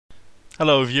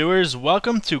Hello viewers,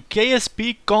 welcome to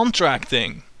KSP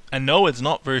Contracting. I know it's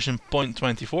not version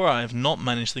 0.24, I have not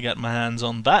managed to get my hands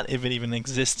on that, if it even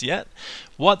exists yet.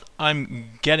 What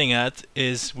I'm getting at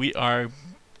is we are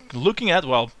looking at,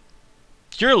 well,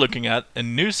 you're looking at a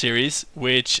new series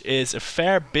which is a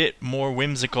fair bit more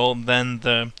whimsical than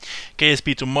the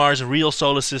KSP to Mars Real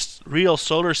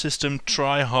Solar System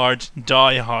Try Hard,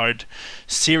 Die Hard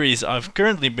series I've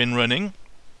currently been running.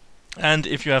 And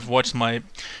if you have watched my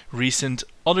recent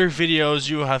other videos,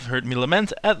 you have heard me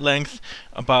lament at length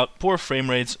about poor frame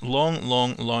rates, long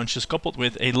launches coupled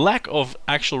with a lack of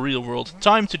actual real world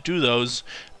time to do those,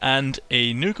 and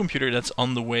a new computer that's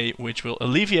on the way which will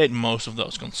alleviate most of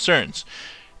those concerns.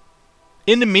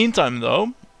 In the meantime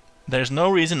though, there's no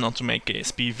reason not to make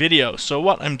KSP videos, so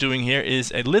what I'm doing here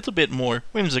is a little bit more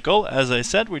whimsical. As I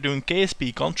said, we're doing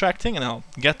KSP contracting, and I'll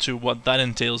get to what that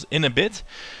entails in a bit.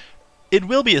 It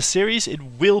will be a series, it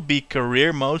will be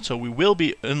career mode, so we will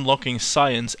be unlocking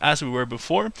science as we were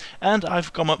before, and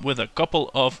I've come up with a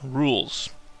couple of rules.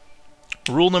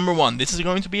 Rule number 1, this is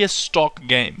going to be a stock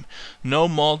game. No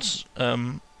mods,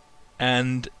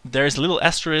 and there's a little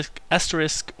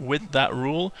asterisk with that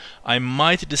rule. I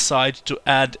might decide to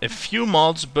add a few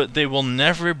mods, but they will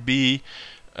never be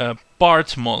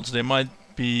part mods. They might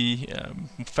be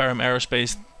Ferrum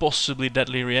Aerospace, possibly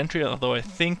Deadly Reentry, although I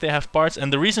think they have parts,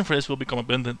 and the reason for this will become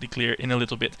abundantly clear in a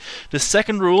little bit. The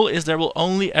second rule is there will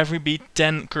only ever be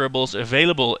 10 Kerbals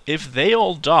available. If they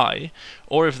all die,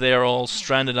 or if they are all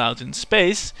stranded out in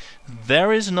space,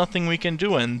 there is nothing we can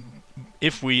do, and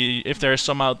if there are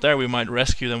some out there, we might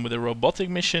rescue them with a robotic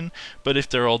mission, but if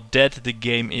they're all dead, the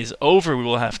game is over, we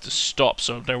will have to stop.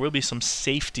 So there will be some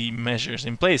safety measures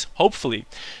in place, hopefully.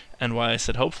 And why I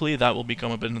said hopefully, that will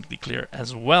become abundantly clear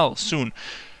as well soon.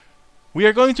 We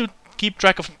are going to keep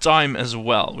track of time as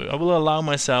well. I will allow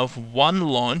myself one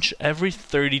launch every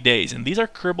 30 days. And these are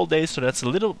Kerbal days, so that's a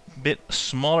little bit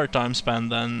smaller time span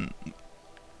than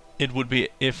it would be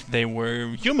if they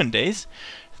were human days.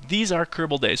 These are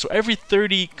Kerbal days. So every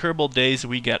 30 Kerbal days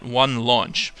we get one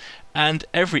launch. And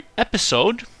every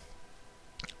episode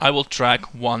I will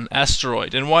track one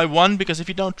asteroid. And why one? Because if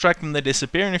you don't track them, they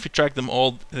disappear, and if you track them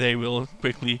all, they will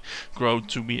quickly grow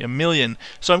to be 1,000,000.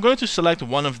 So I'm going to select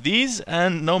one of these,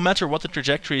 and no matter what the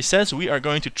trajectory says, we are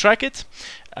going to track it,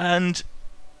 and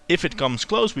if it comes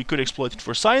close, we could exploit it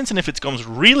for science, and if it comes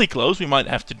really close, we might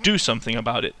have to do something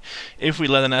about it. If we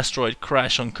let an asteroid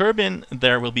crash on Kerbin,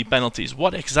 there will be penalties.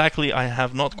 What exactly, I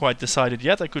have not quite decided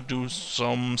yet. I could do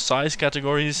some size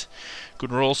categories,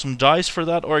 could roll some dice for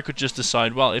that, or I could just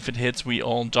decide, well, if it hits, we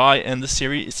all die, and the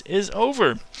series is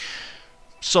over.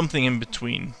 Something in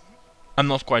between. I'm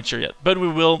not quite sure yet, but we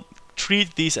will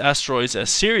treat these asteroids as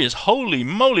serious. Holy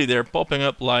moly, they're popping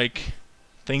up like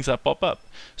things that pop up.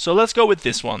 So let's go with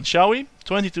this one, shall we?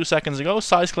 22 seconds ago,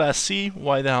 size class C,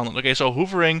 why the hell not? Okay, so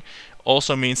hoovering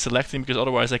also means selecting, because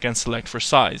otherwise I can select for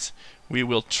size. We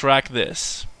will track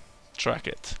this. Track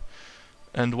it.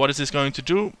 And what is this going to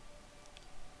do?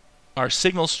 Our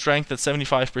signal strength at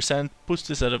 75% puts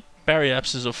this at a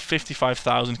periapsis of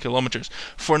 55,000 kilometers.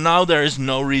 For now, there is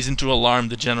no reason to alarm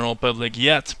the general public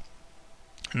yet.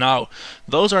 Now,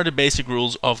 those are the basic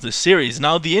rules of the series.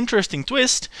 Now, the interesting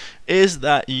twist is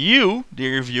that you,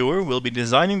 dear viewer, will be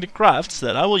designing the crafts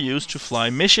that I will use to fly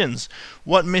missions.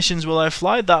 What missions will I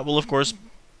fly? That will, of course,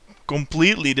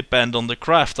 completely depend on the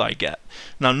craft I get.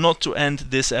 Now, not to end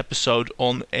this episode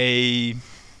on a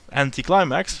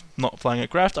anticlimax, not flying a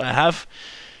craft, I have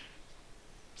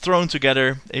thrown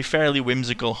together a fairly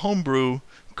whimsical homebrew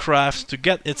craft to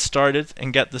get it started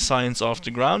and get the science off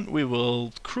the ground. We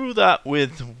will crew that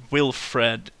with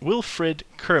Wilfred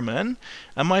Kerman,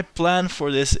 and my plan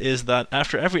for this is that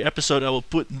after every episode I will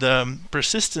put the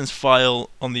persistence file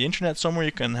on the internet somewhere.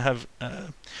 You can have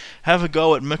a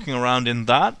go at mucking around in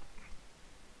that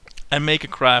and make a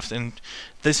craft, and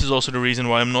this is also the reason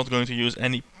why I'm not going to use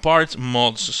any part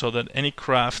mods, so that any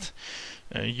craft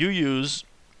you use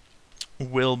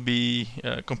will be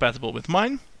compatible with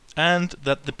mine, and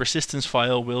that the persistence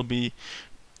file will be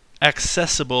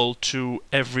accessible to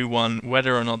everyone,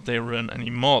 whether or not they run any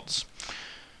mods.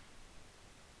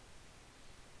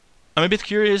 I'm a bit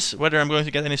curious whether I'm going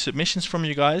to get any submissions from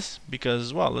you guys,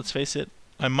 because, well, let's face it,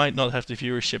 I might not have the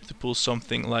viewership to pull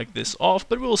something like this off,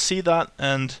 but we'll see that.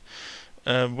 And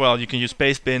well, you can use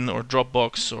Pastebin or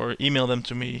Dropbox, or email them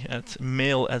to me at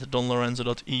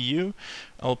mail@donlorenzo.eu.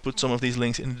 I'll put some of these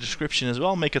links in the description as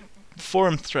well. Make a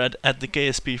forum thread at the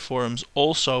KSP forums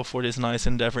also for this nice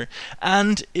endeavor.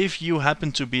 And if you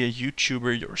happen to be a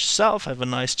YouTuber yourself, have a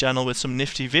nice channel with some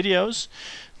nifty videos,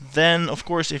 then of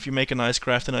course if you make a nice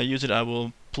craft and I use it, I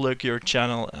will plug your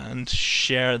channel and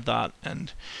share that.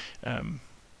 And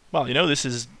well, you know, this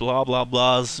is blah blah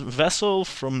blah's vessel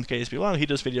from KSP. Well, he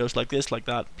does videos like this, like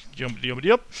that,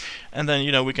 and then,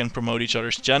 you know, we can promote each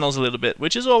other's channels a little bit,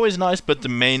 which is always nice. But the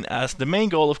main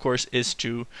goal, of course, is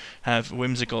to have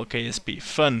whimsical KSP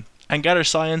fun and gather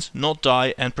science, not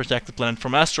die, and protect the planet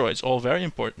from asteroids. All very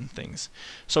important things.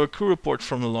 So a crew report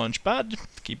from the launch pad.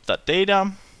 Keep that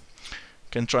data.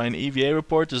 Can try an EVA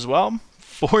report as well.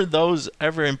 For those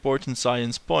ever important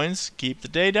science points, keep the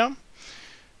data.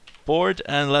 Board,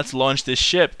 and let's launch this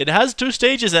ship. It has 2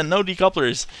 stages and no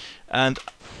decouplers, and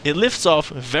it lifts off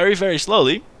very, very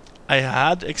slowly. I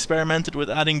had experimented with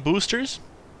adding boosters,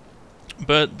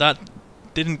 but that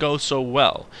didn't go so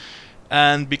well.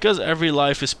 And because every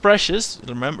life is precious,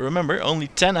 remember, only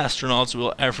 10 astronauts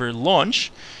will ever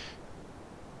launch.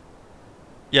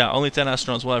 Yeah, only 10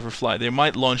 astronauts will ever fly. They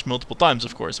might launch multiple times,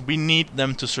 of course. We need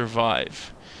them to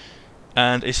survive.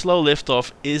 And a slow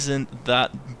liftoff isn't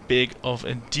that big of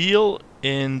a deal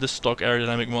in the stock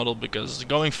aerodynamic model, because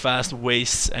going fast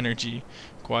wastes energy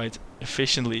quite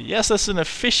efficiently. Yes, that's an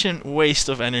efficient waste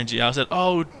of energy. I said,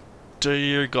 oh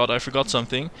dear God, I forgot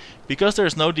something. Because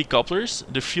there's no decouplers,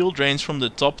 the fuel drains from the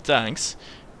top tanks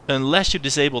unless you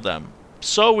disable them.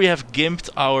 So we have gimped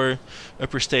our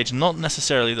upper stage. Not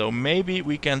necessarily though. Maybe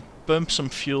we can pump some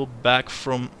fuel back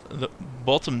from the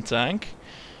bottom tank,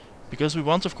 because we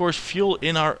want, of course, fuel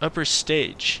in our upper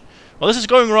stage. Well, this is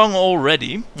going wrong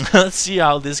already. Let's see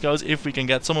how this goes, if we can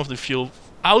get some of the fuel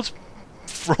out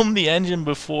from the engine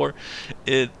before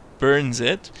it burns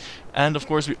it. And of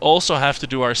course we also have to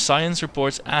do our science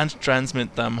reports and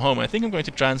transmit them home. I think I'm going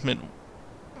to transmit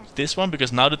this one,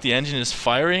 because now that the engine is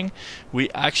firing, we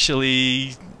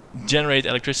actually generate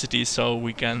electricity so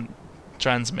we can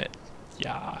transmit.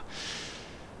 Yeah.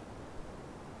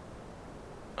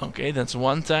 Okay, that's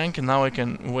one tank, and now I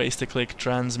can waste a click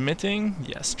transmitting.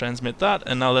 Yes, transmit that,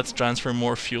 and now let's transfer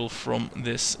more fuel from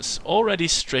this already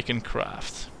stricken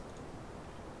craft.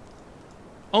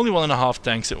 Only 1.5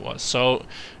 tanks it was, so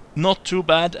not too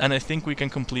bad, and I think we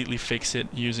can completely fix it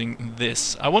using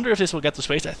this. I wonder if this will get to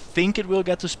space. I think it will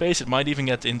get to space. It might even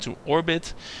get into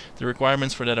orbit. The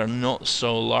requirements for that are not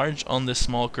so large on this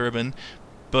small Kerbin.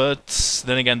 But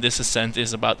then again, this ascent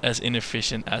is about as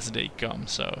inefficient as they come,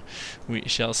 so we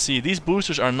shall see. These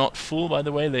boosters are not full, by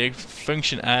the way. They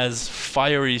function as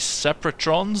fiery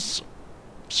separatrons,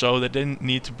 so they didn't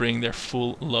need to bring their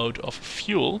full load of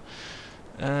fuel.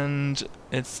 And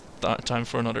it's time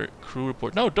for another crew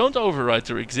report. No, don't overwrite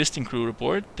the existing crew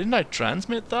report. Didn't I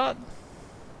transmit that?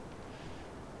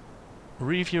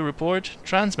 Review report,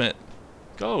 transmit.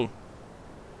 Go.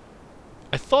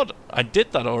 I thought I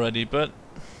did that already, but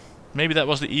maybe that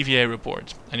was the EVA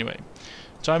report. Anyway,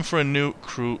 time for a new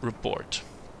crew report.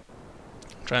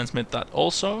 Transmit that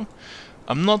also.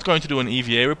 I'm not going to do an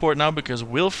EVA report now, because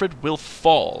Wilfred will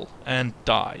fall and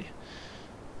die.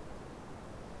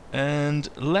 And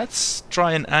let's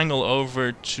try an angle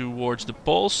over towards the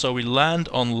poles, so we land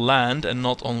on land and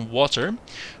not on water.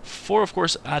 For, of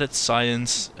course, added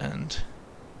science and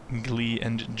glee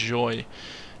and joy.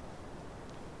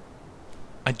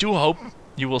 I do hope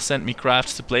you will send me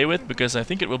crafts to play with, because I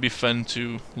think it will be fun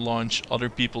to launch other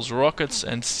people's rockets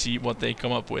and see what they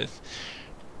come up with.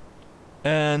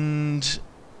 And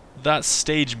that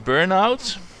stage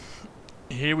burnout.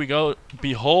 Here we go.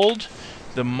 Behold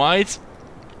the might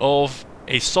of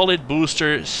a solid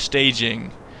booster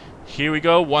staging. Here we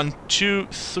go. 1, 2,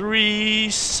 3.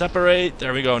 Separate.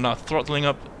 There we go. Now throttling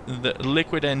up the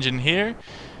liquid engine here.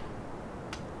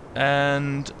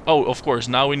 And oh, of course,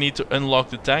 now we need to unlock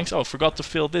the tanks. Oh, forgot to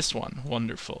fill this one.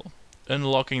 Wonderful.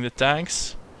 Unlocking the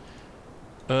tanks.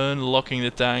 Unlocking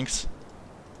the tanks.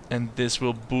 And this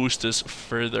will boost us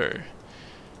further.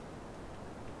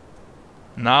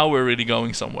 Now we're really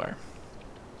going somewhere.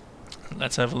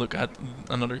 Let's have a look at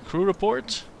another crew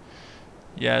report.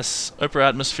 Yes, upper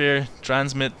atmosphere,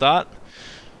 transmit that.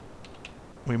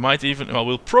 We might even, well,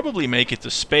 we'll probably make it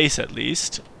to space at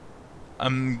least.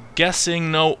 I'm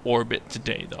guessing no orbit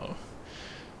today though.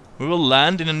 We will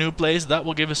land in a new place, that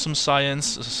will give us some science,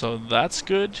 so that's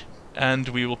good. And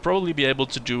we will probably be able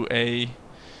to do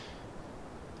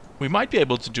we might be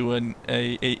able to do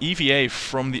a EVA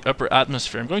from the upper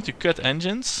atmosphere. I'm going to cut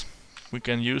engines. We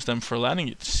can use them for landing.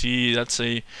 You see, that's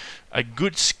a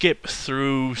good skip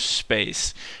through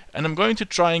space. And I'm going to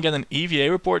try and get an EVA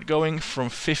report going from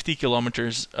 50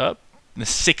 kilometers up,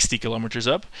 60 kilometers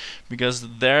up,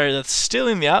 because that's still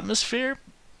in the atmosphere.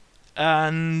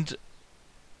 and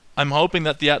I'm hoping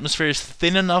that the atmosphere is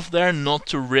thin enough there not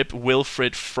to rip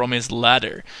Wilfred from his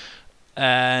ladder.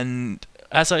 And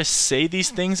as I say these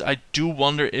things, I do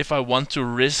wonder if I want to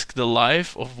risk the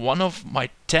life of one of my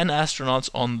 10 astronauts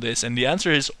on this, and the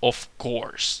answer is of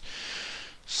course.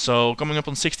 So coming up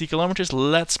on 60 kilometers,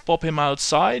 let's pop him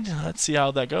outside. Let's see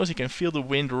how that goes. He can feel the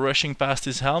wind rushing past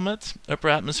his helmet. Upper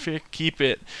atmosphere, keep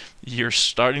it. You're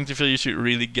starting to feel you should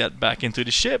really get back into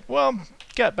the ship. Well,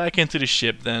 get back into the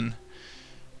ship then.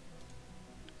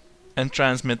 And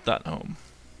transmit that home.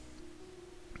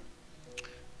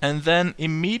 And then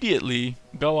immediately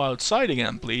go outside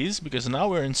again, please, because now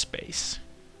we're in space.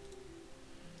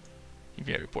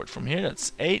 EVA report from here,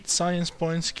 that's 8 science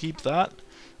points, keep that.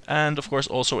 And of course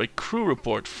also a crew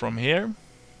report from here.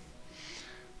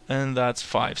 And that's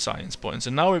 5 science points.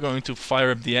 And now we're going to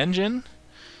fire up the engine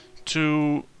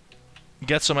to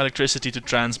get some electricity to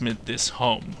transmit this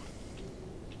home.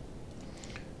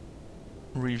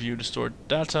 Review the stored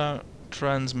data,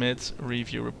 transmit,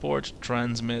 review report,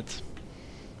 transmit.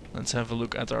 Let's have a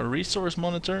look at our resource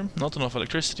monitor. Not enough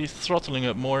electricity, throttling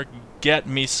up more. Get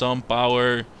me some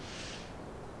power.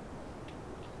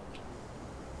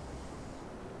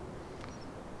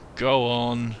 Go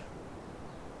on.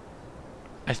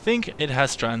 I think it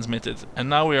has transmitted, and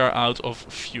now we are out of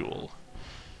fuel.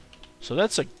 So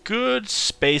that's a good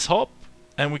space hop,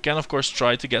 and we can of course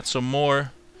try to get some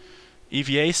more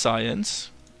EVA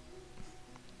science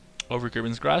over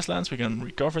Kerbin's grasslands. We can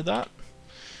recover that.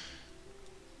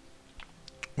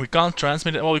 We can't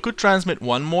transmit it. Well, we could transmit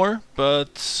one more,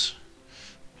 but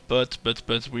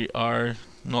we are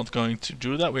not going to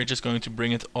do that. We're just going to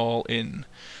bring it all in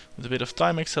with a bit of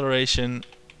time acceleration,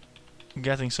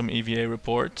 getting some EVA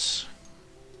reports.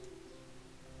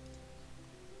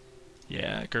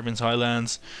 Yeah, Kerbin's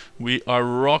Highlands. We are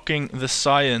rocking the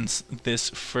science this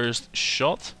first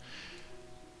shot.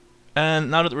 And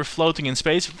now that we're floating in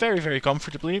space very, very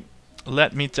comfortably,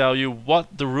 let me tell you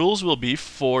what the rules will be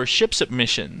for ship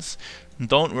submissions.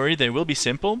 Don't worry, they will be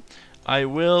simple. I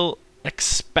will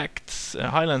expect...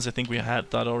 Highlands, I think we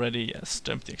had that already. Yes,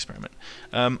 dump the experiment.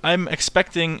 I'm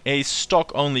expecting a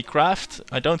stock-only craft.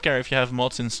 I don't care if you have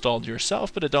mods installed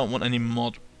yourself, but I don't want any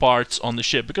mod parts on the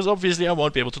ship, because obviously I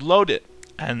won't be able to load it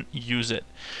and use it.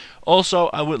 Also,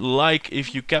 I would like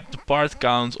if you kept the part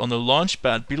count on the launch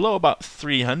pad below about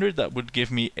 300. That would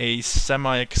give me a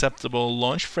semi-acceptable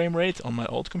launch frame rate on my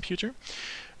old computer.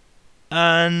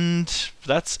 And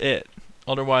that's it.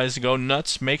 Otherwise, go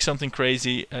nuts, make something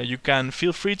crazy. You can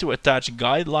feel free to attach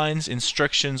guidelines,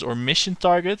 instructions, or mission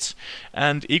targets.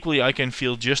 And equally, I can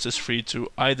feel just as free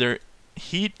to either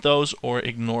heed those or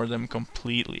ignore them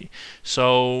completely.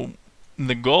 So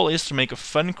the goal is to make a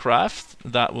fun craft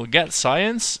that will get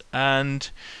science and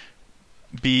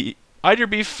either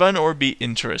be fun or be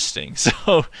interesting.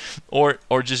 So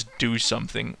or just do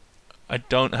something. I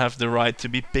don't have the right to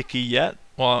be picky yet.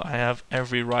 Well, I have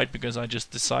every right because I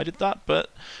just decided that, but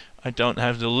I don't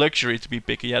have the luxury to be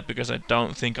picky yet because I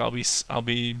don't think I'll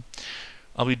be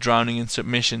drowning in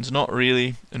submissions. Not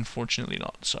really, unfortunately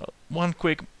not. So one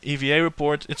quick EVA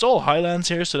report. It's all Highlands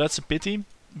here, so that's a pity.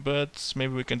 But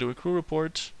maybe we can do a crew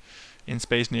report in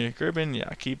space near Kerbin.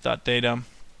 Yeah, keep that data.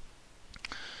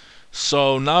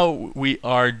 So now we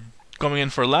are coming in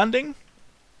for landing,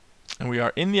 and we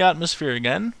are in the atmosphere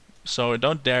again. So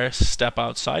don't dare step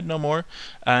outside no more.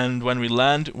 And when we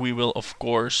land, we will of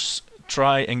course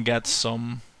try and get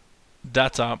some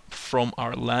data from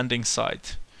our landing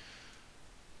site.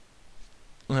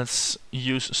 Let's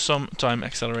use some time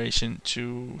acceleration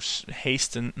to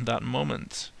hasten that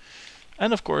moment.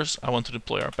 And of course, I want to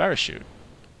deploy our parachute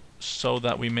so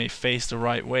that we may face the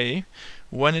right way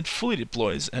when it fully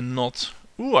deploys and not...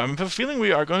 Ooh, I have a feeling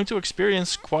we are going to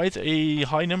experience quite a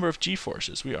high number of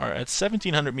G-forces. We are at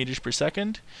 1700 meters per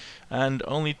second and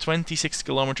only 26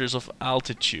 kilometers of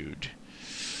altitude.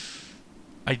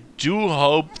 I do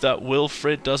hope that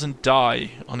Wilfred doesn't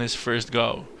die on his first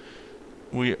go.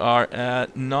 We are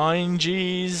at 9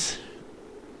 Gs.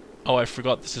 Oh, I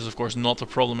forgot, this is of course not a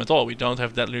problem at all. We don't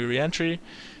have deadly re-entry,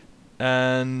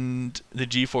 and the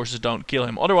G-forces don't kill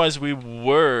him. Otherwise, we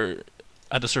were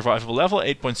at a survivable level,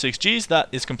 8.6 Gs. That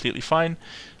is completely fine,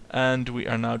 and we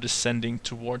are now descending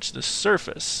towards the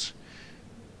surface.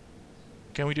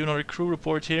 Can we do another crew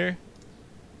report here?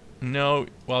 No,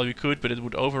 well we could, but it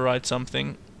would override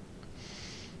something.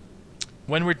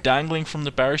 When we're dangling from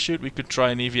the parachute, we could try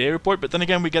an EVA report, but then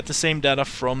again we get the same data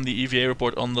from the EVA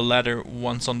report on the ladder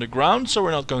once on the ground, so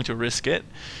we're not going to risk it.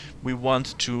 We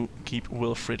want to keep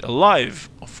Wilfred alive,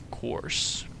 of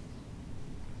course.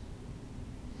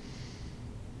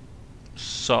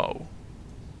 So,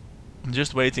 I'm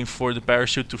just waiting for the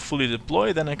parachute to fully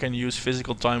deploy, then I can use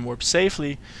physical time warp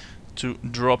safely to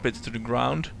drop it to the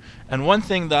ground. And one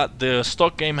thing that the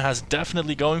stock game has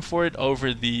definitely going for it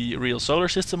over the real solar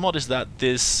system mod is that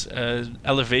this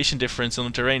elevation difference on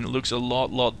the terrain looks a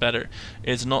lot better.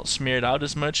 It's not smeared out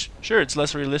as much. Sure, it's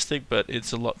less realistic, but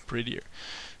it's a lot prettier.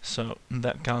 So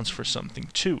that counts for something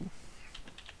too.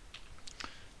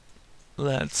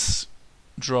 Let's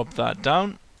drop that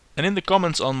down. And in the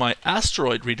comments on my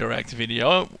asteroid redirect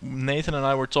video, Nathan and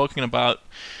I were talking about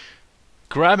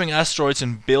grabbing asteroids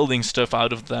and building stuff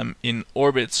out of them in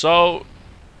orbit. So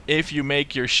if you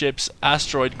make your ships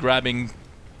asteroid grabbing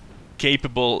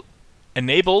capable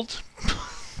enabled,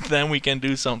 then we can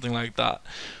do something like that.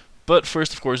 But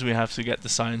first, of course, we have to get the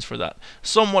science for that.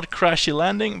 Somewhat crashy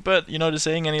landing, but you know the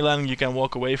saying, any landing you can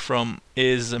walk away from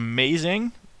is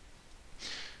amazing.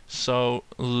 So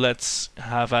let's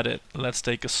have at it. Let's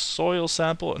take a soil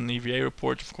sample, an EVA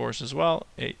report, of course, as well,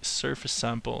 a surface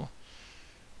sample.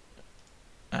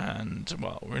 And,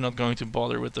 well, we're not going to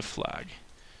bother with the flag.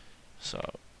 So,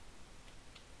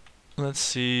 let's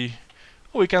see.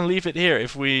 Oh, we can leave it here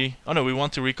if we... Oh no, we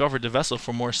want to recover the vessel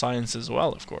for more science as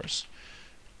well, of course.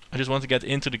 I just want to get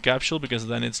into the capsule because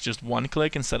then it's just one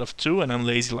click instead of two, and I'm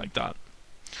lazy like that.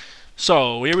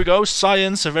 So, here we go.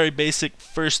 Science, a very basic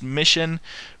first mission,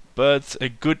 but a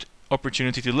good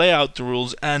opportunity to lay out the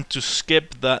rules and to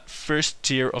skip that first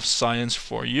tier of science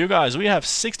for you guys. We have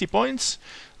 60 points.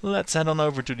 Let's head on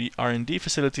over to the R&D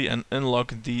facility and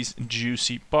unlock these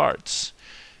juicy parts.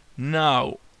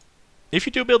 Now, if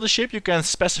you do build a ship, you can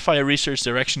specify a research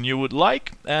direction you would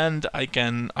like, and I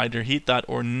can either heat that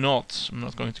or not. I'm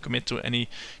not going to commit to any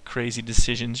crazy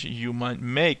decisions you might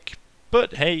make,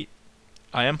 but hey,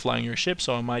 I am flying your ship,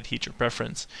 so I might heat your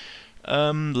preference.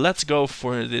 Let's go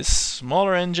for this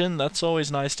smaller engine. That's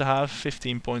always nice to have.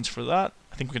 15 points for that.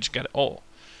 I think we can just get it all.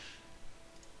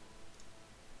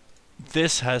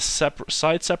 This has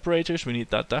side separators, we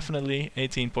need that definitely.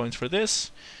 18 points for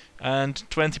this, and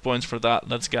 20 points for that.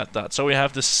 Let's get that. So we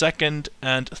have the second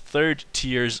and third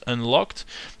tiers unlocked.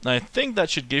 I think that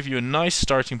should give you a nice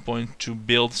starting point to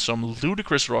build some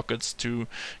ludicrous rockets to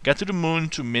get to the moon,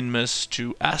 to Minmus,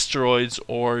 to asteroids,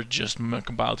 or just muck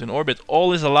about in orbit.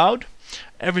 All is allowed,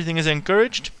 everything is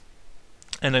encouraged,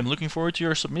 and I'm looking forward to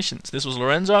your submissions. This was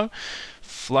Lorenzo.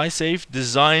 Fly safe,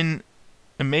 design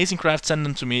amazing craft, send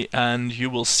them to me, and you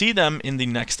will see them in the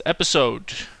next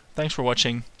episode. Thanks for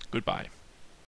watching. Goodbye.